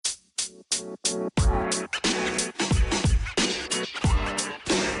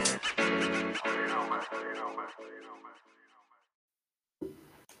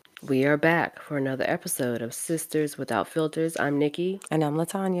We are back for another episode of Sisters Without Filters. I'm Nikki. And I'm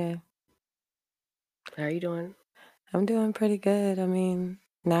Latanya. How are you doing? I'm doing pretty good. I mean,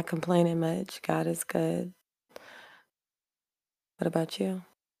 not complaining much. God is good. What about you?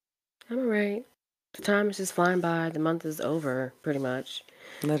 I'm all right. The time is just flying by. The month is over, pretty much.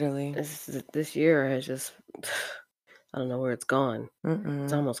 Literally. This year has just, I don't know where it's gone. It's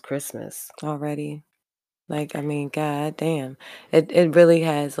Mm-mm. almost Christmas. Already. Like, I mean, God damn. It really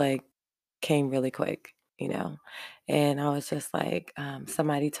has, like, came really quick, you know? And I was just like,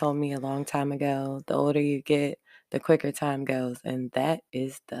 somebody told me a long time ago, the older you get, the quicker time goes. And that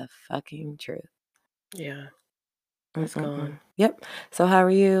is the fucking truth. Yeah, it's Mm-mm-mm. gone. Yep. So how are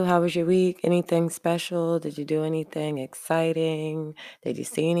you? How was your week? Anything special? Did you do anything exciting? Did you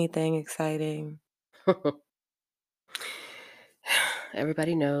see anything exciting?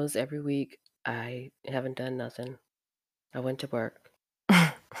 Everybody knows every week I haven't done nothing. I went to work.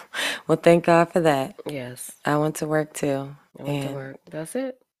 Well, thank God for that. Yes, I went to work too, I went to and work. That's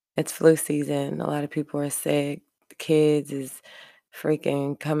it. it's flu season. A lot of people are sick. The kids is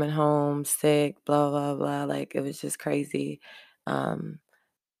freaking coming home sick, blah, blah, blah. Like, it was just crazy. Um,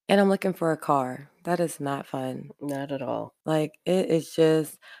 and I'm looking for a car. That is not fun. Not at all. Like, it is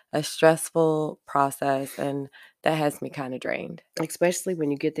just a stressful process, and that has me kinda drained. Especially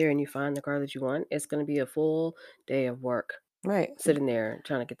when you get there and you find the car that you want, it's going to be a full day of work Right. sitting there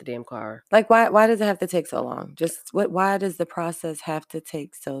trying to get the damn car. Like, why does it have to take so long? Just why does the process have to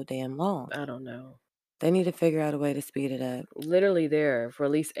take so damn long? I don't know. They need to figure out a way to speed it up. Literally there for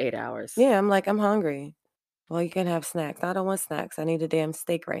at least 8 hours. Yeah, I'm like, "I'm hungry." "Well, you can have snacks." "I don't want snacks. I need a damn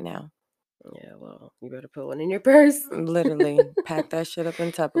steak right now." Yeah, well, you better put one in your purse. Literally, pack that shit up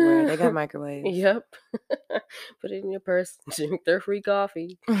in Tupperware. They got microwaves. Yep. Put it in your purse. Drink their free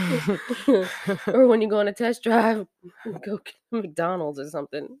coffee. Or when you go on a test drive, go get McDonald's or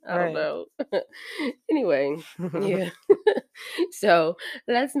something. I don't Right. know. Anyway, yeah. So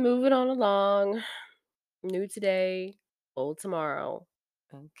let's move it on along. New today, old tomorrow.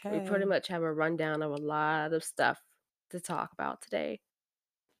 We pretty Okay. much have a rundown of a lot of stuff to talk about today.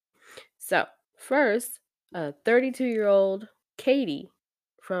 So, first, a 32-year-old Katie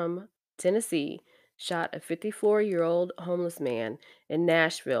from Tennessee shot a 54-year-old homeless man in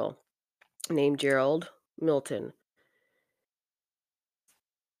Nashville named Gerald Milton.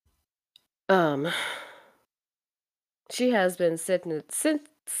 Um, she has been sentenced since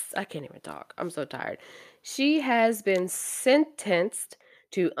I can't even talk. I'm so tired. She has been sentenced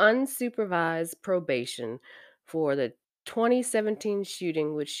to unsupervised probation for the 2017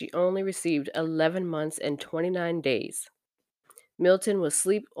 shooting, which she only received 11 months and 29 days. Milton was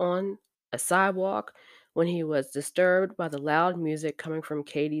asleep on a sidewalk when he was disturbed by the loud music coming from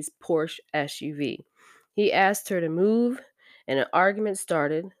Katie's Porsche SUV. He asked her to move, and an argument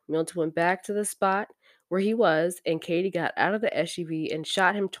started. Milton went back to the spot where he was, and Katie got out of the SUV and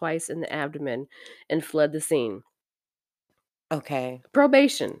shot him twice in the abdomen and fled the scene. Okay.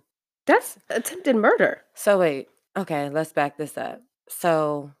 Probation. That's attempted murder. So wait. Okay, let's back this up.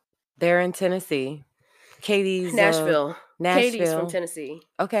 So they're in Tennessee. Katie's Nashville. Katie's from Nashville. Tennessee.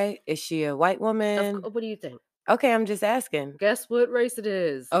 Okay. Is she a white woman? What do you think? Okay, I'm just asking. Guess what race it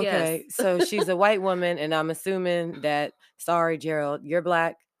is? Yes. Okay, so she's a white woman, and I'm assuming that, sorry, Gerald, you're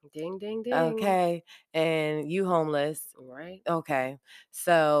black. Ding, ding, ding. Okay, and you homeless. Right. Okay,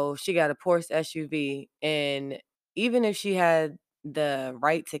 so she got a Porsche SUV, and even if she had the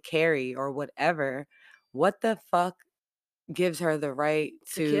right to carry or whatever, what the fuck gives her the right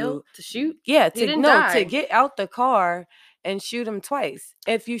To kill? to, To shoot? yeah, He to didn't no, to die. get out the car and shoot him twice?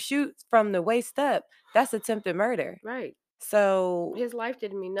 If you shoot from the waist up, that's attempted murder. Right. So, His life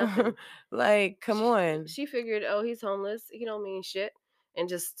didn't mean nothing. like, come Sh on. She figured, "Oh, he's homeless. He don't mean shit," and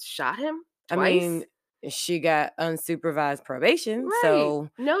just shot him I twice? mean, she got unsupervised probation, Right. so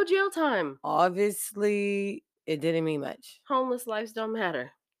No jail time. obviously it didn't mean much. Homeless lives don't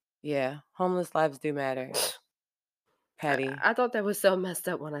matter. Yeah, homeless lives do matter, I Patty. I thought that was so messed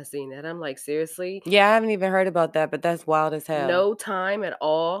up when I seen that. I'm like, "Seriously? Yeah, I haven't even heard about that, but that's wild as hell. No time at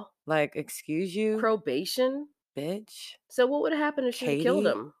all? Like, excuse you, Probation?" bitch? So what would have happened if she'd have killed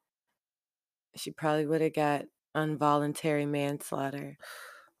Katie? him? She probably would have got involuntary manslaughter.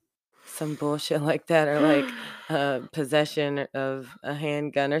 Some bullshit like that, or like possession of a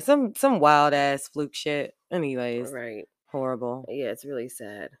handgun or some wild ass fluke shit. Anyways, Right. horrible. Yeah, it's really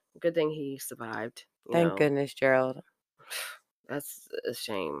sad. Good thing he survived, you Thank know? goodness, Gerald. That's a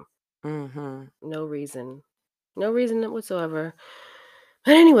shame. Mhm. No reason. No reason whatsoever.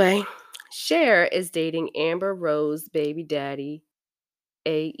 But anyway, Cher is dating Amber Rose baby daddy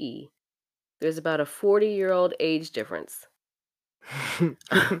AE. There's about a 40-year-old age difference.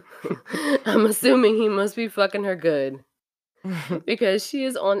 I'm assuming he must be fucking her good because she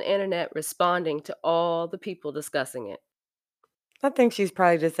is on the internet responding to all the people discussing it. I think she's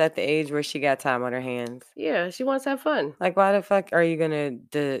probably just at the age where she got time on her hands. Yeah, she wants to have fun. Like, why the fuck are you gonna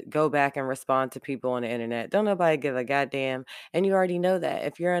go back and respond to people on the internet? Don't nobody give a goddamn. And you already know that.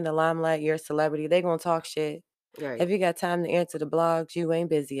 If you're in the limelight, you're a celebrity, they gonna talk shit. Right, If you got time to answer the blogs, you ain't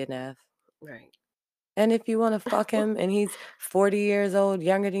busy enough. right. And if you wanna fuck him and he's 40 years old,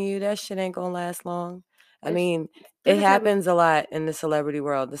 younger than you, that shit ain't gonna last long. I It's mean, they're it just having happens a lot in the celebrity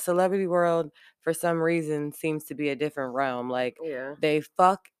world. The celebrity world, for some reason, seems to be a different realm. Like, yeah, they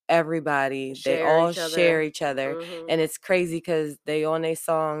fuck everybody, they share all each share other. each other, Mhm. and it's crazy because they on their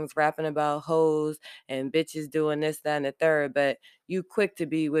songs rapping about hoes and bitches doing this, that, and the third, but you quick to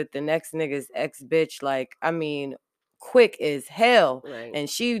be with the next nigga's ex-bitch, like, I mean, quick as hell, Right. and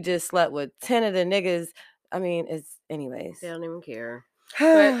she just slept with 10 of the niggas. I mean, it's They anyways. don't even care.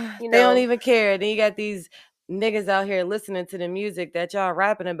 But, They you don't know, even care. Then you got these niggas out here listening to the music that y'all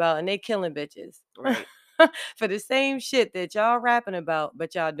rapping about and they killing bitches. right, For the same shit that y'all rapping about,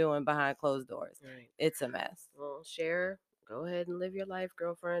 but y'all doing behind closed doors. right. It's a mess. Well, share. Go ahead and live your life,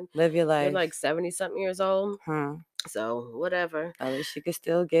 girlfriend. Live your You're like life. 70 something years old. Hmm. So, whatever. At least you can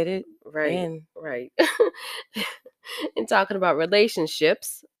still get it Right, in. right. And talking about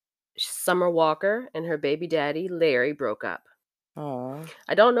relationships, Summer Walker and her baby daddy, Larry, broke up. Aw.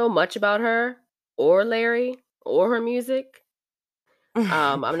 I don't know much about her or Larry or her music.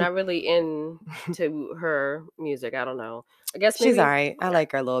 I'm not really into her music. I don't know. I guess She's all maybe right. I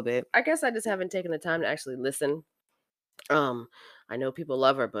like her a little bit. I guess I just haven't taken the time to actually listen. Um, I know people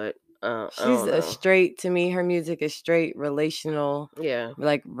love her, but I She's don't a know. straight to me, her music is straight relational, Yeah,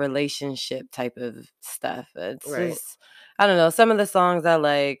 like relationship type of stuff. It's right. just I don't know. Some of the songs I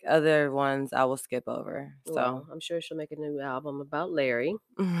like, other ones I will skip over. So Well, I'm sure she'll make a new album about Larry.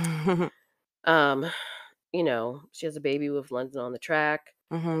 hmm. Um, she has a baby with London on the track.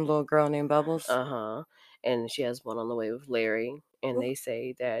 Little girl named Bubbles. Uh-huh. And she has one on the way with Larry. And they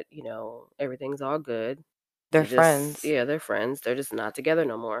say that, everything's all good. They're friends. Yeah, they're friends. They're just not together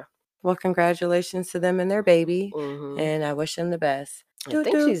no more. Well, congratulations to them and their baby, Hmm. and I wish them the best. I Doo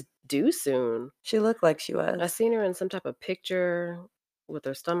think doo. she's due soon. She looked like she I was. seen her in some type of picture with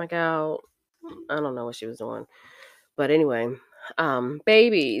her stomach out. I don't know what she was doing. But anyway,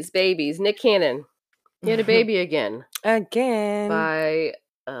 babies. Nick Cannon. He had a baby again Again. by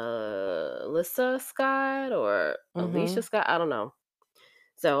Alyssa Scott or Alicia Hmm. Scott. I don't know.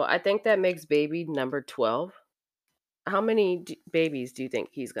 So I think that makes baby number 12. How many babies do you think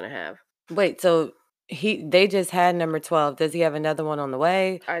he's gonna have? Wait, so they just had number 12. Does he have another one on the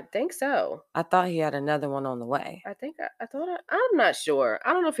way? I think so. I thought he had another one on the way. I thought I'm not sure.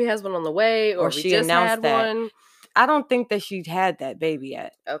 I don't know if he has one on the way or Or if he she just announced had that. one. I don't think that she had that baby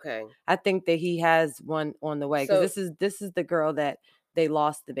yet. Okay. I think that he has one on the way because So this is the girl that they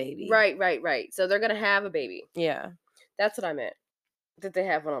lost the baby. right. So they're gonna have a baby. Yeah. That's what I meant. That they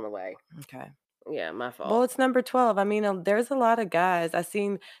have one on the way. Okay. Yeah, my Well, fault. it's number 12. I mean, there's a lot of guys. I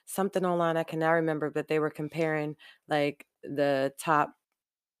seen something online, I cannot remember, but they were comparing like the top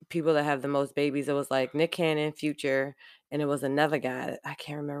people that have the most babies. It was like Nick Cannon, Future, and it was another guy. I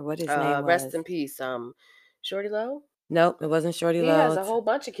can't remember what his name Rest was. in peace. Shorty Low. Nope, it wasn't Shorty He has Low. a whole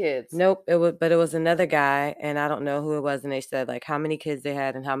bunch of kids. Nope, but it was another guy, and I don't know who it was, and they said, like, how many kids they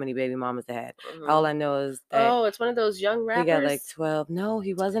had and how many baby mamas they had. All Hmm. I know is that Oh, it's one of those young he got, like, rappers. 12. No,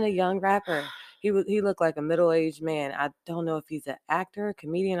 he wasn't a young rapper. He looked like a middle-aged man. I don't know if he's an actor, a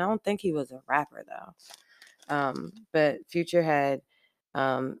comedian. I don't think he was a rapper, though. But Future had,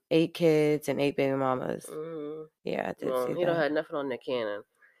 8 kids and 8 baby mamas. Hmm. Yeah, I did Well, see he don't that. have nothing on Nick Cannon.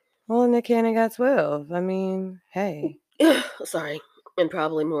 Well, Nick Cannon got 12. I mean, hey. Sorry, and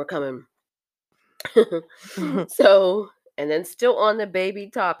probably more coming. So, and then still on the baby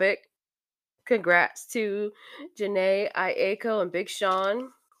topic, congrats to Janae Aiko and Big Sean.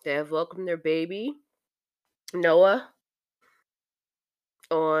 They have welcomed their baby, Noah,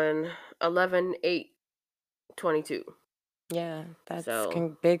 on 11/8/22. Yeah, that's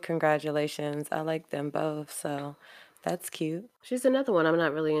So, big congratulations. I like them both, so that's cute. she's another one I'm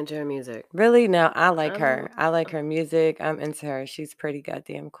not really into her music. Really? No, I like I don't her. I like her music. I'm into her. She's pretty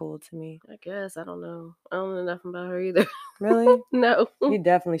goddamn cool to me. I guess, I don't know. I don't know nothing about her either. Really? No. You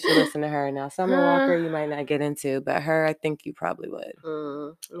definitely should listen to her. Now, Summer Uh, Walker, you might not get into, but her, I think you probably would.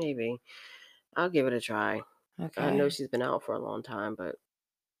 maybe. I'll give it a try. I know Okay. she's been out for a long time, but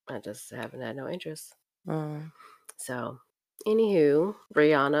I just haven't had no interest. Mm. So, Anywho,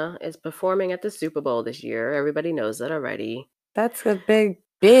 Rihanna is performing at the Super Bowl this year. Everybody knows that already. That's a big,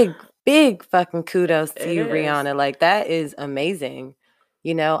 big, big fucking kudos to It you, is. Rihanna. Like, that is amazing.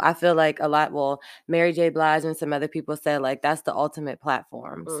 I feel like Mary J. Blige and some other people said, like, that's the ultimate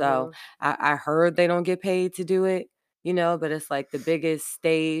platform. So Mhm. I heard they don't get paid to do it, but it's like the biggest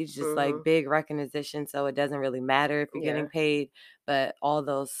stage, just like Mhm. big recognition. So it doesn't really matter if you're getting Yeah. paid, but all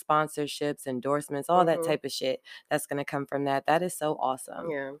those sponsorships, endorsements, all that Mhm. type of shit that's going to come from that. That is so awesome.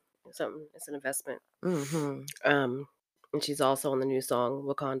 Yeah. Something. It's an investment. Mm-hmm. Um, and she's also on the new song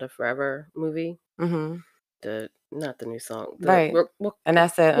 "Wakanda Forever" movie. Mm-hmm. The not the new song. The Right. And I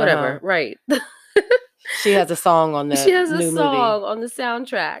said, whatever. uh-huh. Right. She has a song on She the has a new movie. song on the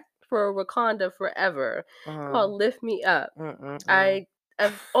soundtrack for Wakanda Forever Uh-huh. called "Lift Me Up." Mm-mm-mm. I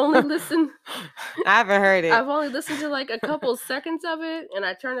I've only listened I haven't heard it. I've only listened to like a couple seconds of it and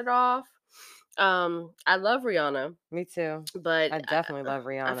I turned it off. I love Rihanna, Me too. but I definitely love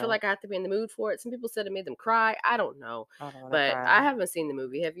I feel Rihanna. like I have to be in the mood for it. Some people said it made them cry. I don't know, I don't wanna but I cry. haven't seen the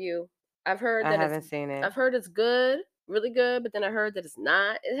movie. Have you? I've heard I that haven't seen it. I've heard it's good, really good, but then I heard that it's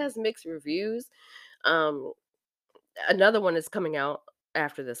not. It has mixed reviews. Um, Another one is coming out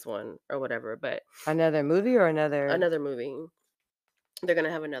after this one or whatever, but Another movie or another. another movie. They're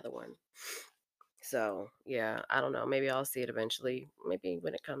gonna have another one. So yeah, I don't know. Maybe I'll see it eventually. Maybe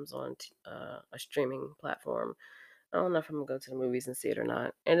when it comes on a streaming platform. I don't know if I'm gonna go to the movies and see it or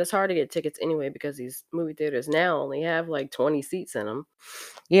not. And it's hard to get tickets anyway because these movie theaters now only have like 20 seats in them.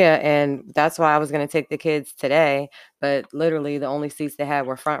 Yeah, and that's why I was gonna take the kids today, but literally the only seats they had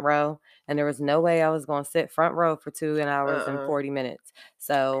were front row, and there was no way I was gonna sit front row for 2 hours and Uh-uh. 40 minutes.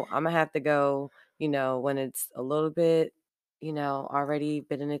 So Imma have to go, when it's a little bit, already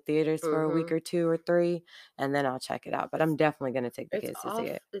been in the theaters for a week Mhm. or 2 or 3, and then I'll check it out. But I'm definitely gonna take the kids to see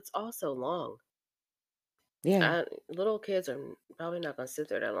it. It's also long. Yeah. Little kids are probably not gonna sit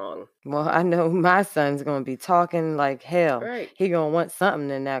there that long. Well, I know my son's gonna be talking like hell. Right. He gonna want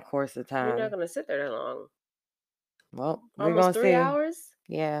something in that course of You're not time. gonna sit there that long. Well, we're Almost gonna three see. hours?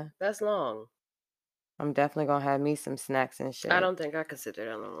 Yeah. That's long. I'm definitely gonna have me some snacks and I shit. don't think I could sit there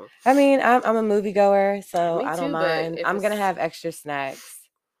that long. I mean, I'm a moviegoer, so Me I don't too, but mind. if I'm gonna it's have extra snacks.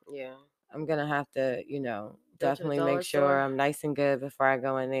 yeah, I'm gonna have to, go to the definitely make dollar sure store, I'm nice and good before I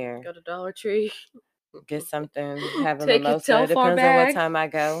go in there. go to Dollar Tree, Get something, have a take your mimosa. It Telfar depends on what bag. time I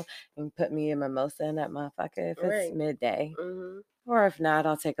go, and put me a mimosa in that motherfucker if it's Right. midday. Mhm. Or if not,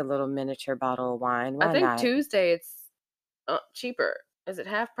 I'll take a little miniature bottle of wine. I Why think not? Tuesday it's cheaper. Is it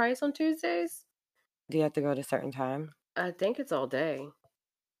half price on Tuesdays? Do you have to go at a certain time? I think it's all day.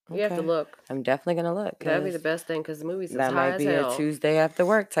 You have to Okay. look. I'm definitely gonna look That'd be the because best thing because the movies is that high might as be a hell. Tuesday after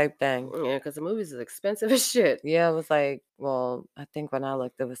work type thing. Yeah, because the movies is expensive as shit. Yeah, it was like, well, I think when I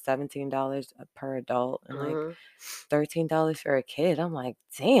looked, it was $17 per adult and like Mhm. $13 for a kid. I'm like,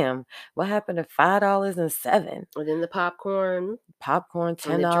 damn, what happened to $5 and 7? And then the popcorn Popcorn,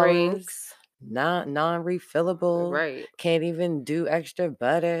 and the $10, drinks. non-refillable, Right. can't even do extra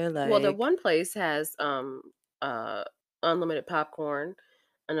butter. Well, the Like, one place has uh unlimited popcorn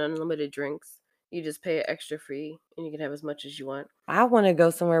and unlimited drinks. You just pay an extra fee and you can have as much as you want. I want to go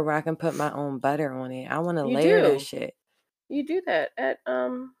somewhere where I can put my own butter on it. I want to You layer that do. shit. You do that at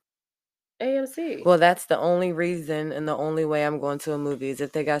AMC. Well, that's the only reason and the only way I'm going to a movie is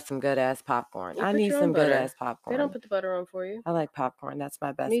if they got some good ass popcorn. You I put need your own some good butter. ass They don't popcorn. put the butter on for you. I like popcorn. That's my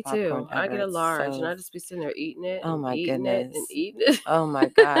Me best popcorn too. I ever. get a It's large and so I just be sitting there eating it oh and my eating it and goodness. eating it. Oh my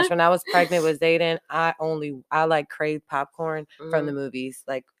gosh. When I was pregnant with Zayden, I like craved popcorn from the Mhm. movies,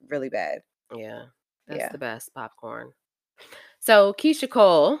 like really bad. Yeah. That's Yeah. the best popcorn. So Keisha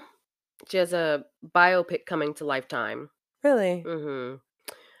Cole, she has a biopic coming to Lifetime. Really? Mhm.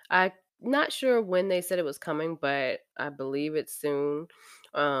 I'm not sure when they said it was coming, but I believe it's soon.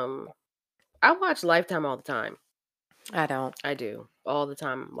 Um, I watch Lifetime all the time. I don't. I do all the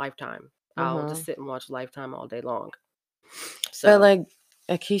time. Lifetime. I'll just Mm-hmm. sit and watch Lifetime all day long. But So like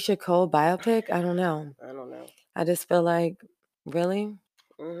a Keisha Cole biopic, I don't know. I don't know. I just feel like, really?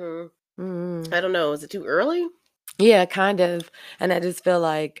 Hmm. Mm-hmm. I don't know. Is it too early? Yeah, kind of. And I just feel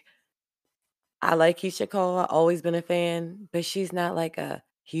like I like Keisha Cole. I've always been a fan, but she's not like a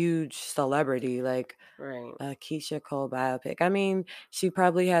huge celebrity like Right. a Keisha Cole biopic. I mean, she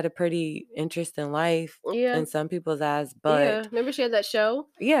probably had a pretty interesting life Yeah. in some people's eyes, Yeah. but Remember she had that show?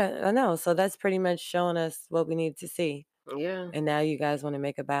 yeah, I know. So that's pretty much showing us what we need to see. Yeah. And now you guys want to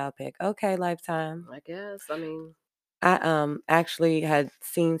make a biopic. Okay, Lifetime. I guess. I mean. I actually had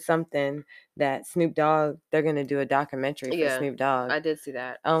seen something that Snoop Dogg, they're gonna do a documentary for Yeah, Snoop Dogg. I did see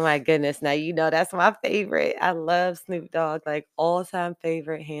that. Oh my goodness. Now you know that's my favorite. I love Snoop Dogg, like all-time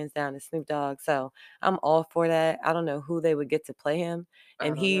favorite, hands down is Snoop Dogg. So I'm all for that. I don't know who they would get to play him. I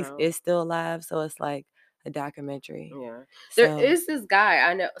And don't he know. is still alive. So it's like a documentary. Yeah. There So is this guy,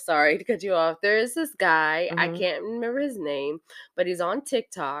 I know, sorry to cut you off. There is this guy, I mhm, can't remember his name, but he's on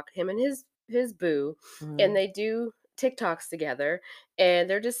TikTok, him and his boo, and mhm, they do TikToks together, and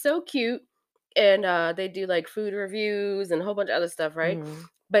they're just so cute. And they do like food reviews and a whole bunch of other stuff, right? mhm.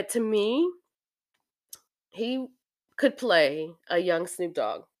 But to me, he could play a young Snoop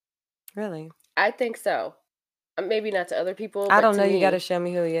Dogg. Really? I think so. Maybe not to other people, I but don't to know. You gotta me, show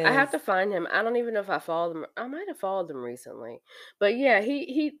me who he I have is. to find him. I don't even know if I followed him. I might have followed him recently. But yeah,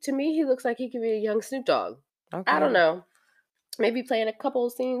 he to me he looks like he could be a young Snoop Dogg. I don't Okay. know. Maybe playing a couple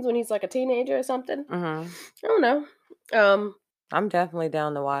of scenes when he's like a teenager or something. Mhm. I don't know. Um, I'm definitely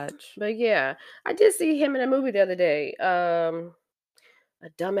down to watch. but yeah, I did see him in a movie the other day. A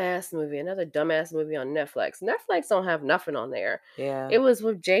dumbass movie, another dumbass movie on Netflix. Netflix don't have nothing on there. Yeah. It was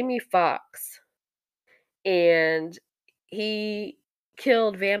with Jamie Foxx, and he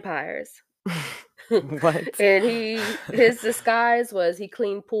killed vampires. What? And his disguise was he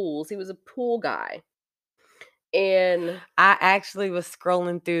cleaned pools. He was a pool guy. And I actually was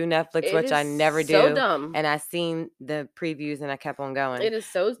scrolling through Netflix, it which is I never so do, dumb. and I seen the previews and I kept on going. It is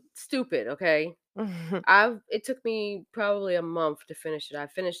so stupid, okay? It took me probably a month to finish it. I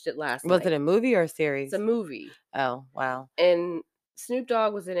finished it last Was it night. a movie or a It's a series? movie. Oh, wow. And Snoop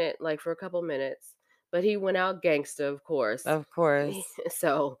Dogg was in it like for a couple minutes, but he went out gangsta, of course. Of course.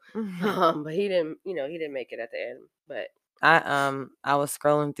 So, Mhm. but he didn't, he didn't make it at the end. But I was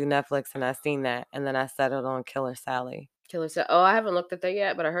scrolling through Netflix and I seen that, and then I settled on Killer Sally. Killer said, "Oh, I haven't looked at that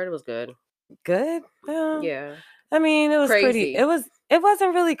yet, but I heard it was good." Good? Yeah, I mean, crazy. it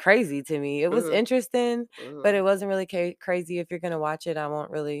wasn't really crazy to me. It was Mhm. interesting, but it Mhm. wasn't really crazy. If you're gonna watch it, I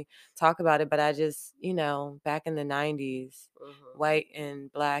won't really talk about it, but I just, back in the 90s, Mhm. white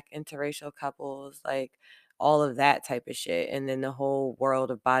and black interracial couples, like all of that type of shit. And then the whole world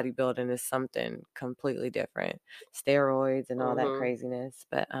of bodybuilding is something completely different. Steroids and all that Mhm. craziness.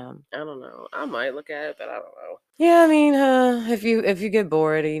 But I don't know. I might look at it, but I don't know. yeah, I mean, if you get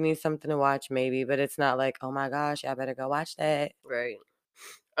bored or you need something to watch, maybe, but it's not like, oh my gosh, I better go watch that. Right.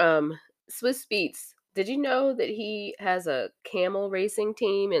 Um, Swiss Beats. Did you know that he has a camel racing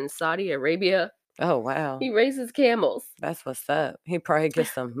team in Saudi Arabia? Oh, wow. He races camels. That's what's up. He probably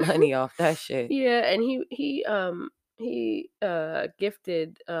gets some money off that shit. Yeah, and he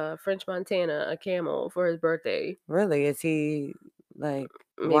gifted French Montana a camel for his birthday. Really? Is he like,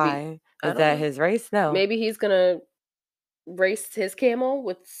 Maybe, why? I Is don't that know. his race? No. Maybe he's gonna race his camel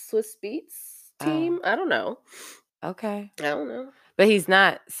with Swiss Beats Oh, team. I don't know. okay. I don't know. But he's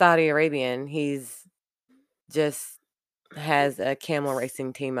not Saudi Arabian. He's just has a camel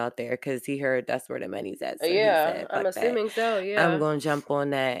racing team out there because he heard that's where the money's at. So he Yeah, said, I'm fuck that. assuming so. I'm Yeah, going to jump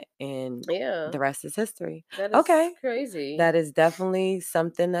on that and yeah. the rest is history. That is Okay. crazy. That is definitely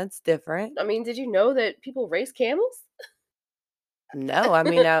something that's different. I mean, did you know that people race camels? No, I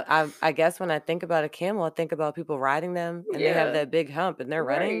mean, I guess when I think about a camel, I think about people riding them, and they have Yeah, that big hump, and they're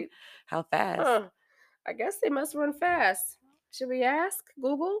running. right. How fast? Huh. I guess they must run fast. Should we ask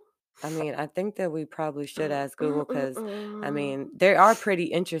Google? I mean, I think that we probably should Mm, ask mm, Google mm, because, I mm. mean, they are pretty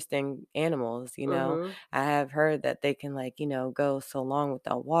interesting animals. Mhm. I have heard that they can, like, go so long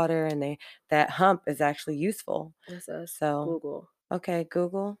without water, and that hump is actually useful. Let's ask So, Google. okay,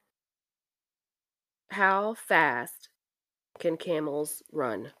 Google. How fast can camels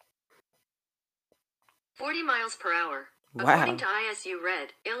run? 40 miles per hour. According Wow. to ISU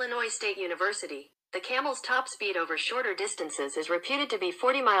Red, Illinois State University, the camel's top speed over shorter distances is reputed to be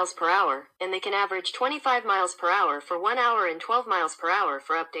 40 miles per hour, and they can average 25 miles per hour for 1 hour and 12 miles per hour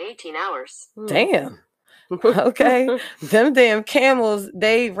for up to 18 hours. Hmm. Damn. Okay. Them damn camels,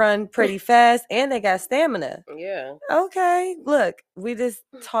 they run pretty fast and they got stamina. Yeah. Okay. Look, we just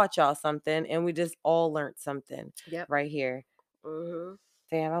taught y'all something and we just all learned something Yep. right here. Mhm.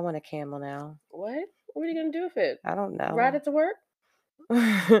 Damn, I want a camel now. What? What are you gonna do with it? I don't Ride know. it to work?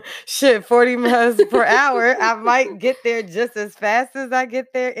 Shit, 40 miles per hour. I might get there just as fast as I get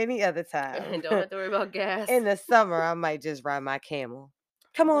there any other time. And don't have to worry about gas. In the summer, I might just ride my camel.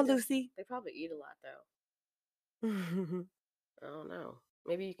 I Come on, wonder. Lucy. They probably eat a lot though. I don't know.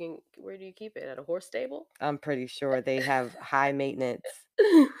 Maybe you can. Where do you keep it? At a horse stable? I'm pretty sure they have high maintenance.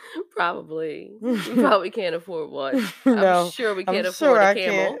 Probably. We probably can't afford one. I'm No, sure we I'm can't sure afford a I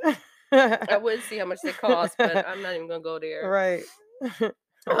can't. camel. I would see how much they cost, but I'm not even gonna go there. Right.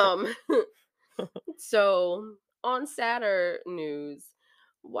 Um, so on Saturn News,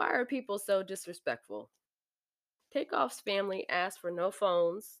 why are people so disrespectful? Takeoff's family asked for no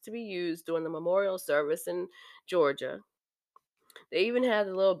phones to be used during the memorial service in Georgia. They even had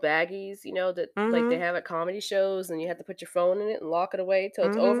the little baggies, that like they Mhm. have at comedy shows, and you have to put your phone in it and lock it away till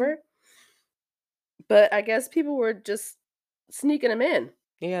it's Mhm. over. But I guess people were just sneaking them in.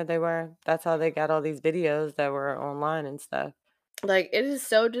 Yeah, they were. That's how they got all these videos that were online and stuff. Like, it is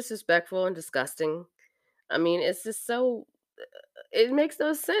so disrespectful and disgusting. I mean, it's just so it makes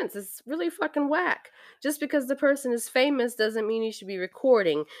no sense. It's really fucking whack. Just because the person is famous doesn't mean you should be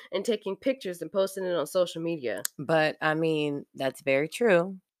recording and taking pictures and posting it on social media. But I mean, that's very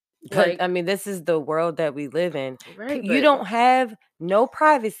true. But Like, I mean, this is the world that we live in. right, You but don't have no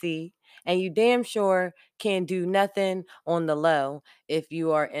privacy, and you damn sure can't do nothing on the low if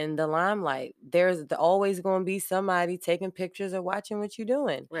you are in the limelight. Always going to be somebody taking pictures or watching what you're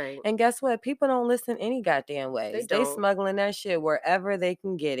doing. right. And guess what? People don't listen any goddamn They ways. They don't. smuggling that shit wherever they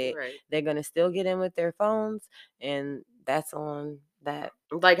can get it. Right. They're going to still get in with their phones, and that's on that.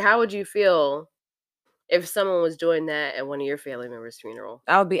 Like, how would you feel if someone was doing that at one of your family members' funeral?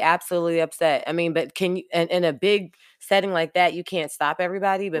 I would be absolutely upset. I mean, but can you in a big setting like that, you can't stop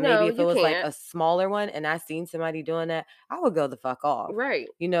everybody, but maybe No, if it you was like can't. a smaller one and I seen somebody doing that, I would go the fuck off. Right.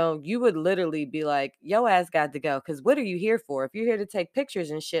 You would literally be like, "Yo ass got to go." Because what are you here for? If you're here to take pictures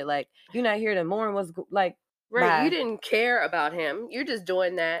and shit, like you're not here to mourn like, Right. You bye. didn't care about him. You're just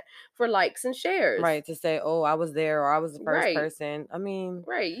doing that for likes and shares. Right, to say, "Oh, I was there," or "I was the first Right. person." I mean,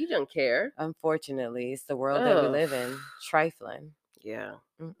 Right. You don't care. unfortunately, it's the world that we Ugh. live in. Trifling. Yeah.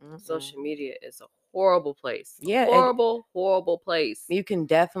 Mm-mm-mm. Social media is a horrible place. Yeah, Horrible, horrible place. you can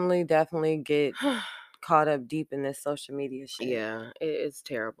definitely get caught up deep in this social media shit. Yeah, it is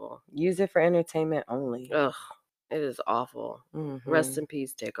terrible. Use it for entertainment only. Ugh, it is awful. Rest Mhm. in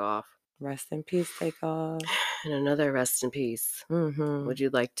peace, Takeoff. Rest in peace, Takeoff. And another rest in peace. Mhm. Would you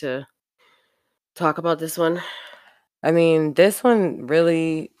like to talk about this one? I mean, this one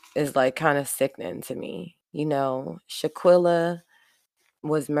really is like kind of sickening to me. Shaquilla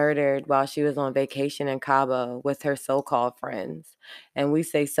was murdered while she was on vacation in Cabo with her so-called friends. And we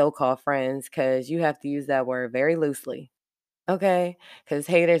say so-called friends because you have to use that word very loosely. Okay? Because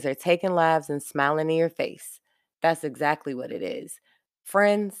haters are taking lives and smiling in your face. That's exactly what it is.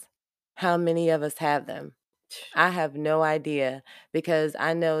 Friends, how many of us have them? I have no idea because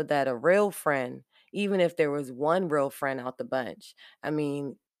I know that a real friend, even if there was one real friend out the bunch, I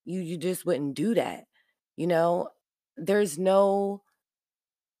mean, you just wouldn't do that. You know, there's no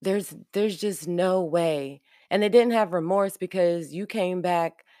there's just no way. And they didn't have remorse because you came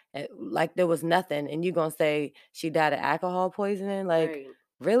back like there was nothing and you going to say she died of alcohol poisoning? Like, Right.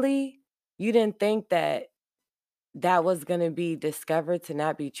 really? You didn't think that was gonna be discovered to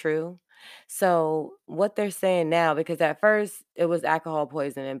not be true. So what they're saying now, because at first it was alcohol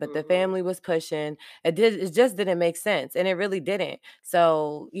poisoning, but the Mhm. family was pushing. It just didn't make sense. And it really didn't.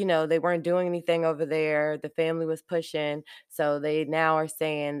 So, they weren't doing anything over there. The family was pushing. So they now are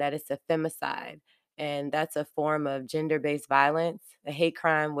saying that it's a femicide. And that's a form of gender based violence, a hate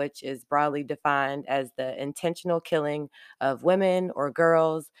crime, which is broadly defined as the intentional killing of women or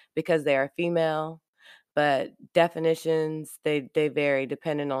girls because they are female, but definitions they vary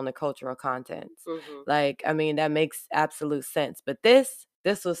depending on the cultural contents. Mhm. Like, I mean, that makes absolute sense. But this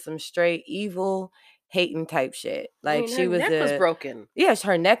was some straight evil hating type shit. I Like mean, her she was neck was a broken. yes,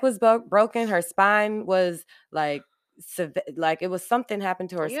 her neck was broken, her spine was like like it was something happened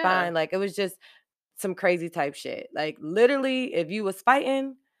to her Yeah. spine. Like it was just some crazy type shit. Like literally, if you was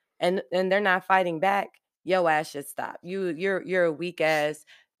fighting and they're not fighting back, yo ass should stop. You're a weak ass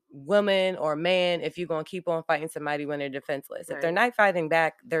woman or man if you're gonna keep on fighting somebody when they're defenseless. If they're Right. not fighting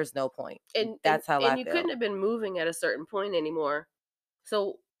back, there's no point. And and That's how I and you couldn't feel. have been moving at a certain point anymore. So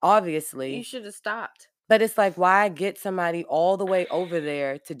you Obviously. should have stopped. But it's like, why get somebody all the way over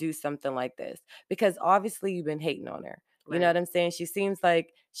there to do something like this? Because obviously you've been hating on her. You know Right. what I'm saying? She seems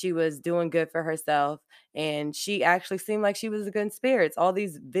like she was doing good for herself. And she actually seemed like she was in good spirits. All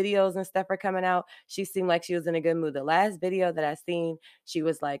these videos and stuff are coming out. She seemed like she was in a good mood. The last video that I seen, she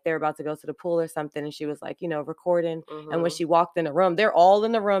was like, they were about to go to the pool or something. And she was like, recording. And when Mhm. she walked in the room, they're all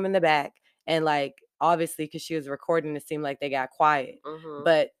in the room in the back. And like, obviously, because she was recording, it seemed like they got quiet. Mhm.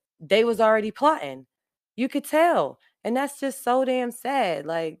 But they was already plotting. You could tell. And that's just so damn sad.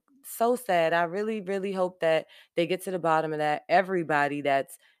 Like, so sad. I really, really hope that they get to the bottom of that. Everybody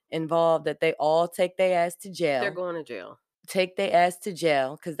that's involved, that they all take their ass to They're jail. going to jail. Take their ass to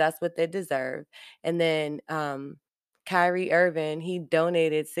jail because that's what they deserve. And then Kyrie Irving, he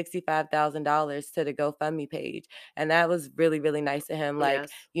donated $65,000 to the GoFundMe page. And that was really, really nice of him. Like,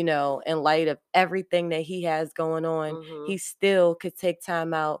 Yes. in light of everything that he has going on, Mhm. he still could take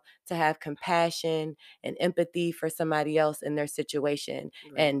time out to have compassion and empathy for somebody else in their situation.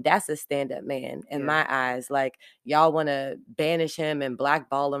 Right. And that's a stand-up man in Yeah. my eyes. Like, y'all want to banish him and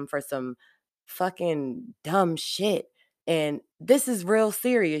blackball him for some fucking dumb shit. And this is real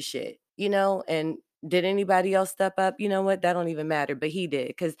serious shit, and did anybody else step up? You know what? That don't even matter, but he did,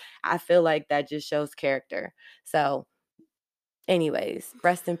 because I feel like that just shows character. So anyways,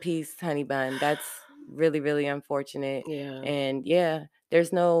 rest in peace, Honey Bun. That's really, really unfortunate. Yeah. And yeah,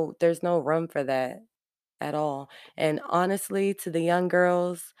 there's no room for that at all. And honestly, to the young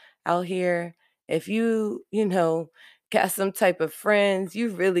girls out here, if you got some type of friends, you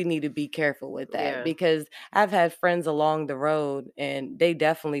really need to be careful with that, Yeah. because I've had friends along the road and they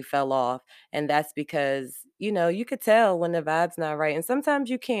definitely fell off. And that's because, you could tell when the vibe's not right. And sometimes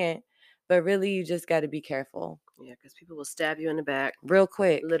you can't, but really you just got to be careful. Yeah, because people will stab you in the back. Real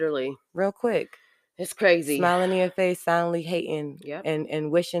quick. Literally. Real quick. It's crazy. Smiling in your face, silently hating, Yep.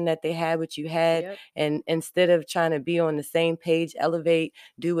 and wishing that they had what you had. Yep. And instead of trying to be on the same page, elevate,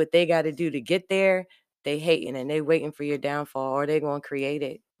 do what they got to do to get there, they hating and they waiting for your downfall, or they going to create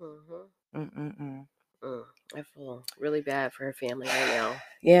it. Mhm. I feel really bad for her family right now.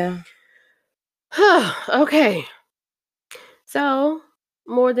 Yeah. Okay. So,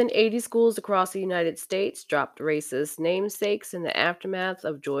 more than 80 schools across the United States dropped racist namesakes in the aftermath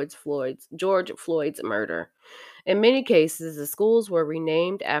of George Floyd's murder. In many cases, the schools were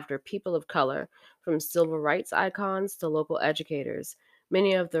renamed after people of color, from civil rights icons to local educators.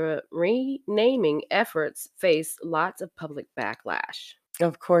 Many of the renaming efforts faced lots of public backlash.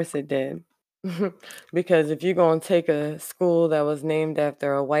 Of course it did. Because if you're going to take a school that was named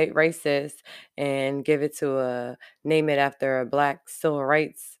after a white racist and name it after a black civil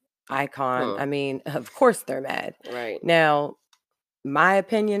rights icon, I mean, of course they're mad. Right. Now, my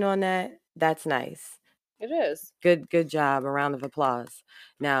opinion on that, that's nice. It is. Good job. A round of applause.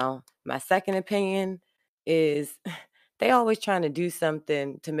 Now, my second opinion is they always trying to do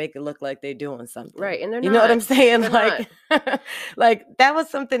something to make it look like they're doing something. Right, and they're You know what I'm not. saying? They're Like, like that was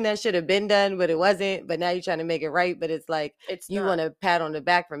something that should have been done, but it wasn't. But now you're trying to make it right. But it's like It's you not. want a pat on the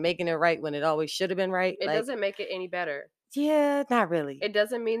back for making it right when it always should have been right. It Like, doesn't make it any better. yeah, not really. It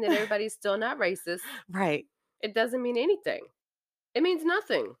doesn't mean that everybody's still not racist. Right. It doesn't mean anything. It means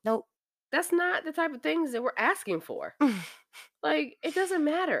nothing. Nope. That's not the type of things that we're asking for. Like, it doesn't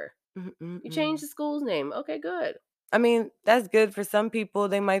matter. You change the school's name. Okay, good. I mean, that's good for some people.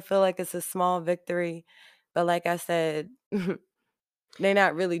 They might feel like it's a small victory. But like I said, they're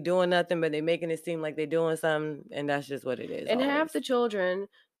not really doing nothing, but they're making it seem like they're doing something. And that's just what it is. And half always. the children,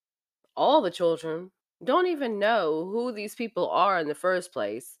 all the children, don't even know who these people are in the first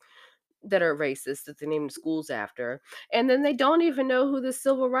place that are racist that they name the schools after. And then they don't even know who the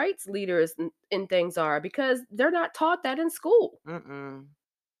civil rights leaders and things are, because they're not taught that in school.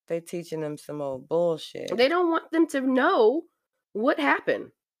 They teaching them some old bullshit. They don't want them to know what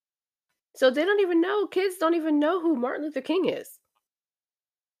happened. So they don't even know, kids don't even know who Martin Luther King is.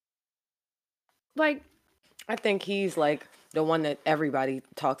 Like, I think he's like the one that everybody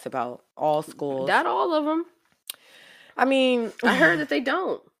talks about, all schools. not all of them. I mean, I heard that they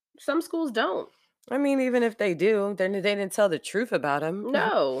don't. Some schools don't. I mean, even if they do, then they didn't tell the truth about him.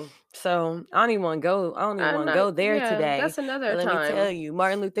 No. So I don't even want to go. I don't even want to go there today. That's another But time. let me tell you,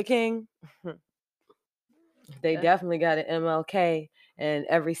 Martin Luther King, they definitely got an MLK in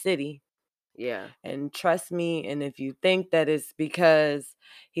every city. Yeah. And trust me, and if you think that it's because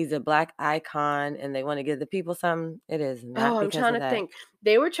he's a black icon and they want to give the people something, it is not. I'm trying to think.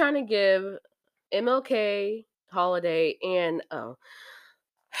 They were trying to give MLK holiday and a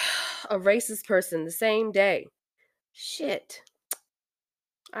racist person the same day. Shit.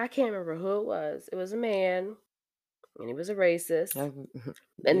 I can't remember who it was. It was a man, and he was a racist.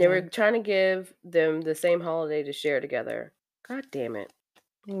 And they were trying to give them the same holiday to share together. God damn it.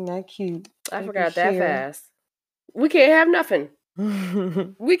 Not cute. I forgot that fast. We can't have nothing.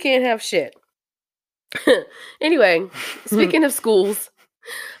 We can't have shit. Anyway, speaking of schools,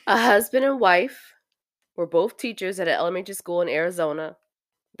 a husband and wife were both teachers at an elementary school in Arizona.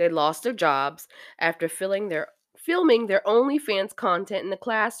 They lost their jobs after filming their OnlyFans content in the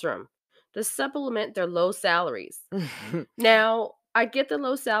classroom to supplement their low salaries. Now, I get the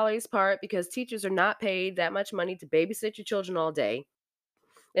low salaries part because teachers are not paid that much money to babysit your children all day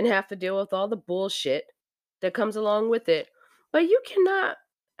and have to deal with all the bullshit that comes along with it. But you cannot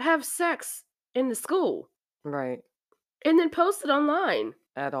have sex in the school. Right. And then post it online.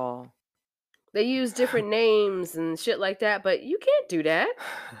 At all. They use different names and shit like that, but you can't do that.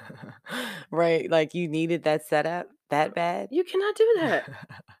 Right, like, you needed that setup that bad? You cannot do that.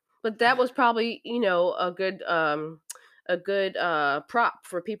 But that was probably, a good prop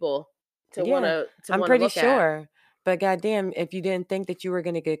for people to Yeah, to I'm wanna pretty look at. sure, but goddamn, if you didn't think that you were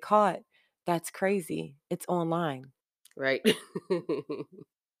gonna get caught, that's crazy. It's online. Right.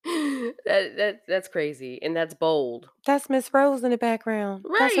 That's crazy, and that's bold. That's Miss Rose in the background.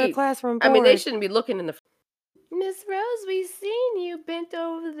 That's her Right. classroom I mean, they board. shouldn't be looking in the Miss Rose, we seen you bent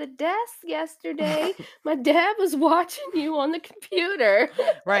over the desk yesterday. My dad was watching you on the computer.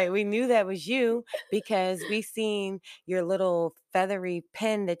 Right, we knew that was you because we seen your little feathery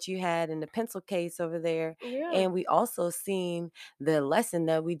pen that you had in the pencil case over there, Yeah. and we also seen the lesson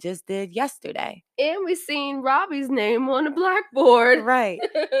that we just did yesterday. And we seen Robbie's name on the blackboard. Right.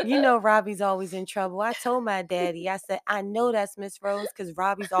 You know Robbie's always in trouble. I told my daddy, I said, "I know that's Miss Rose because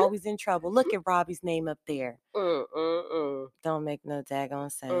Robbie's always in trouble. Look at Robbie's name up there." Mm, mm, mm. Don't make no daggone Mm,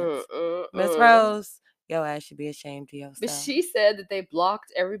 sense. mm, Miss mm. Rose, yo ass should be ashamed of But yourself. she said that they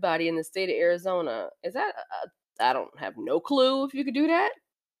blocked everybody in the state of Arizona. Is that I don't have no clue if you could do that.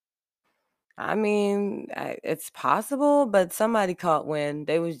 I mean, it's possible, but somebody caught wind.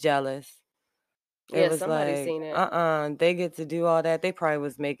 They was jealous. It Yeah, was somebody like, seen it. they get to do all that. They probably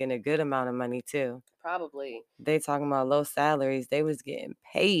was making a good amount of money too. Probably. They talking about low salaries. They was getting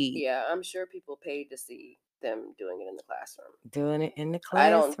paid Yeah, I'm sure people paid to see them doing it in the classroom. doing it in the I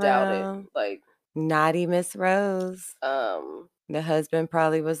don't doubt it. classroom. Like, Naughty Miss Rose. um, The husband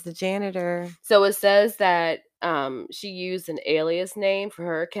probably was the janitor. so it says that she used an alias name for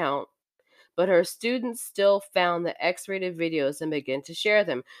her account, but her students still found the X-rated videos and began to share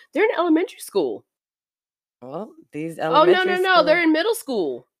them. They're in elementary school. Well, these Oh no, elementary no, no! They're school. in middle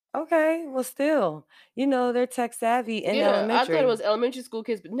school. Okay, well, still, they're tech savvy in Yeah, I thought it elementary. was elementary school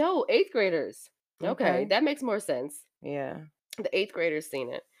kids, but no, eighth graders. Okay, Okay. that makes more sense. Yeah, The eighth graders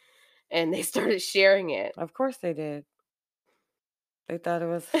seen it, and they started sharing it. of course they did. They thought it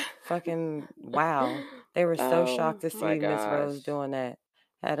was fucking wow. They were so Oh shocked to my see Miss gosh! Rose doing that.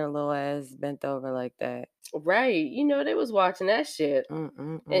 Had her little ass bent over like that. Right, they was watching that shit and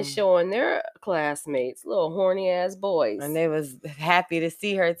Mm-mm-mm. showing their classmates, little horny ass And boys. they was happy to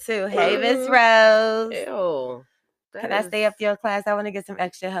see her too. Hey, Miss Mhm. Rose. Ew, Can that I is stay up your class? I want to get some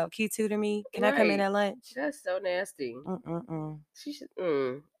extra help. Can you tutor me? Can I come in right. at lunch? That's so nasty. Mm-mm-mm. She should.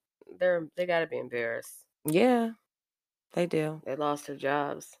 They gotta be embarrassed. Yeah, they do. They lost their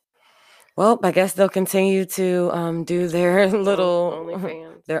jobs. Well, I guess they'll continue to do their little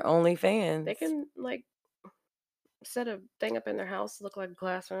OnlyFans. their They OnlyFans. can like set a thing up in their house to look like a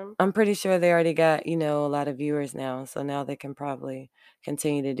classroom. I'm pretty sure they already got, a lot of viewers now, so now they can probably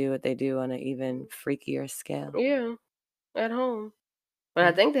continue to do what they do on an even freakier scale. Yeah, at home. But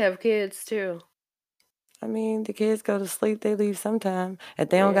I Mm. think they have kids too. I mean, the kids go to sleep, they leave sometime. If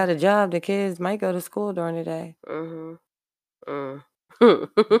they don't Yeah. got a job, the kids might go to school during the day. Mm-hmm.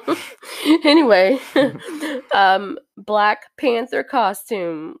 Anyway, Black Panther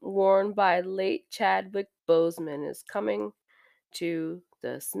costume worn by late Chadwick Boseman is coming to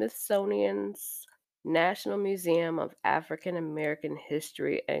the Smithsonian's National Museum of African American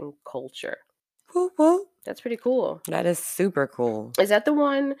History and Culture. Whoop, whoop. That's pretty cool. That is super cool. Is that the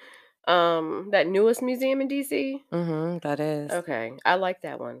one, that newest museum in DC? That is. Okay, I like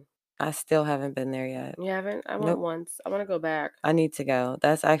that one. I still haven't been there yet. You haven't? I went Nope. once. I want to go back. I need to go.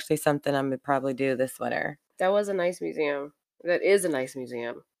 That's actually something I'm gonna probably do this winter. That was a nice museum. That is a nice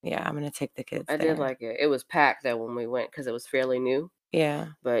museum. Yeah, I'm gonna take the kids I there. did like it. It was packed though when we went because it was fairly new. Yeah.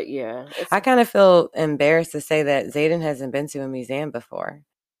 But yeah, I kind of feel embarrassed to say that Zayden hasn't been to a museum before.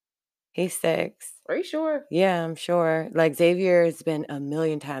 He's 6. Are you sure? Yeah, I'm sure. Like Xavier's been a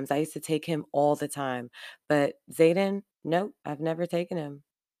million times. I used to take him all the time. But Zayden, nope, I've never taken him.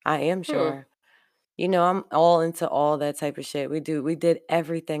 I am sure. I'm all into all that type of shit. We did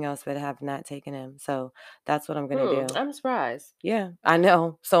everything else, but have not taken him. So that's what I'm gonna do. I'm surprised. Yeah, I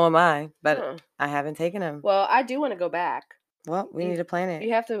know. So am I. But Huh. I haven't taken him. Well, I do want to go back. Well, we need to plan it.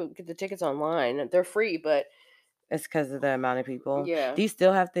 You have to get the tickets online. They're free, but It's because of the amount of people. yeah, Do you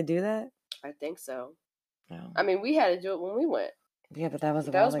still have to do that? I think so. No. I mean, we had to do it when we went. Yeah, but that was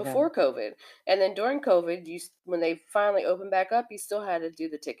a That while was ago. before COVID, and then during COVID, when they finally opened back up, you still had to do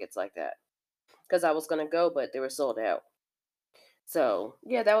the tickets like that. Because I was gonna go, but they were sold out. So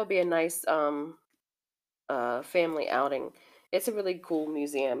yeah, that would be a nice family outing. It's a really cool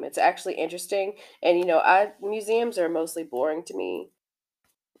museum. It's actually interesting, and museums are mostly boring to me.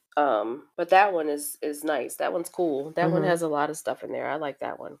 But that one is nice. That one's cool. That one has a lot of stuff in there. I like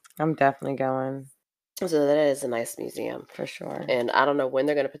that one. I'm definitely going. So that is a nice museum. For sure. And I don't know when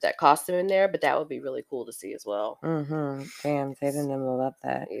they're going to put that costume in there, but that would be really cool to see as well. Mm-hmm. Damn, Zayden and them will love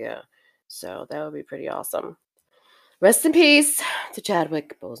that. Yeah. So that would be pretty awesome. Rest in peace to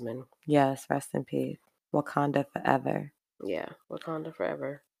Chadwick Boseman. Yes, rest in peace. Wakanda forever. Yeah, Wakanda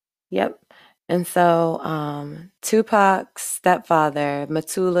forever. Yep. And so Tupac's stepfather,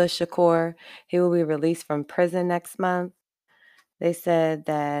 Mutulu Shakur, he will be released from prison next month. They said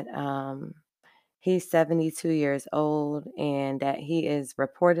that he's 72 years old and that he is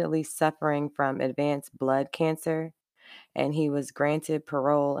reportedly suffering from advanced blood cancer. And he was granted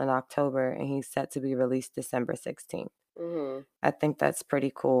parole in October and he's set to be released December 16th. Mm-hmm. I think that's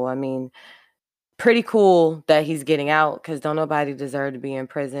pretty cool. I mean, pretty cool that he's getting out because don't nobody deserve to be in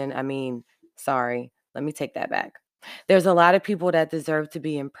prison. I mean, sorry, let me take that back. There's a lot of people that deserve to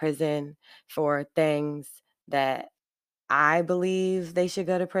be in prison for things that I believe they should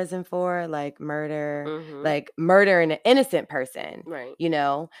go to prison for, like murder, Mm-hmm. like murdering an innocent person, Right. you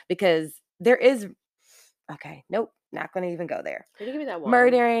know, because there is, okay, nope, not going to even go there. Can you give me that wine?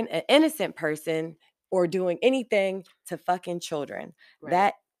 Murdering an innocent person or doing anything to fucking children. Right.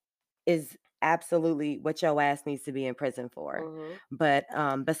 That is absolutely what your ass needs to be in prison for. Mm-hmm. But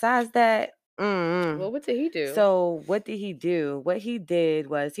besides that, Well, what did he do? So what did he do? What he did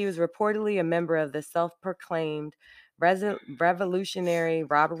was he was reportedly a member of the self-proclaimed revolutionary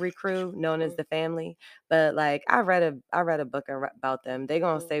robbery crew known as the Family. But like I read a book about them. They're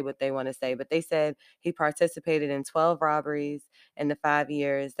gonna say what they want to say, but they said he participated in 12 robberies in the 5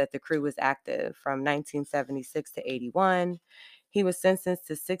 years that the crew was active from 1976 to 81. He was sentenced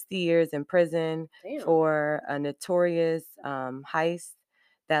to 60 years in prison for a notorious heist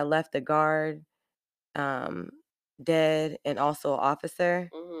that left a guard dead and also an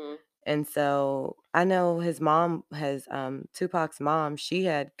officer. Mm-hmm. And so I know his mom has Tupac's mom, she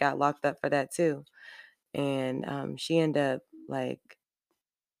had got locked up for that too. And she ended up like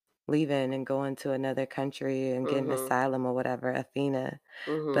leaving and going to another country and getting asylum or whatever, Athena.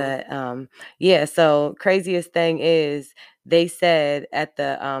 Mm-hmm. But yeah, so craziest thing is they said at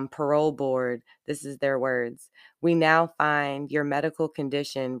the parole board, this is their words, "We now find your medical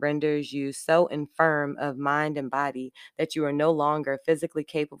condition renders you so infirm of mind and body that you are no longer physically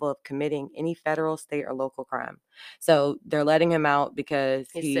capable of committing any federal, state, or local crime." So they're letting him out because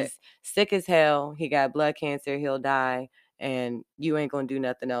he's sick as hell. He got blood cancer. He'll die. And you ain't gonna do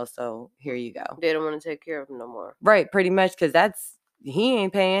nothing else, so here you go. They don't want to take care of him no more. Right, pretty much, because he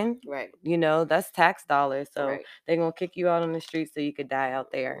ain't paying. Right. You know, that's tax dollars, so Right. they're gonna kick you out on the street so you could die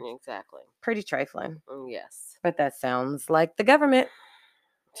out there. Exactly. Pretty trifling. Yes. But that sounds like the government.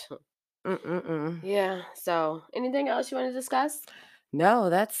 Yeah. So, anything else you want to discuss? No,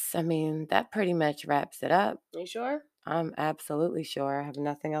 that pretty much wraps it up. Are you sure? I'm absolutely sure. I have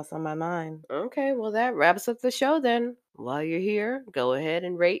nothing else on my mind. Okay, well, that wraps up the show then. While you're here, go ahead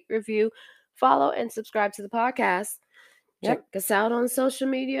and rate, review, follow, and subscribe to the podcast. Yep. Check us out on social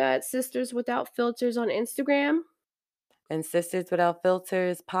media at Sisters Without Filters on Instagram. And Sisters Without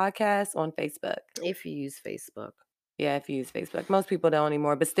Filters podcast on Facebook. If you use Facebook. Yeah, if you use Facebook. Most people don't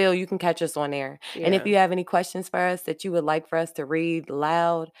anymore, but still, you can catch us on there. Yeah. And if you have any questions for us that you would like for us to read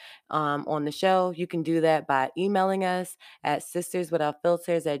loud on the show, you can do that by emailing us at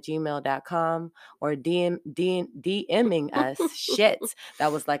sisterswithoutfilters@gmail.com or DMing us, shit,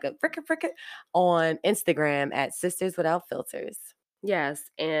 that was like a frickin' on Instagram at Sisters Without Filters. Yes,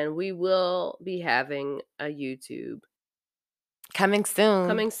 and we will be having a YouTube. Coming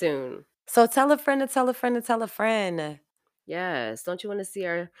soon. So tell a friend to tell a friend to tell a friend. Yes. Don't you want to see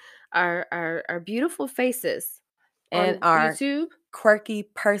our beautiful faces and on our YouTube? Quirky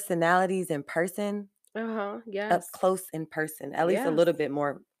personalities in person? Yes. Up close in person. At least a little bit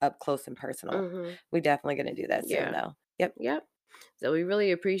more up close and personal. We're definitely going to do that soon, though. Yep. So we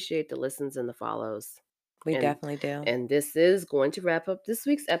really appreciate the listens and the follows. We definitely do. And this is going to wrap up this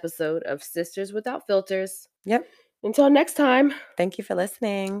week's episode of Sisters Without Filters. Yep. Until next time. Thank you for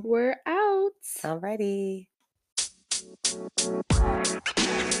listening. We're out. Alrighty.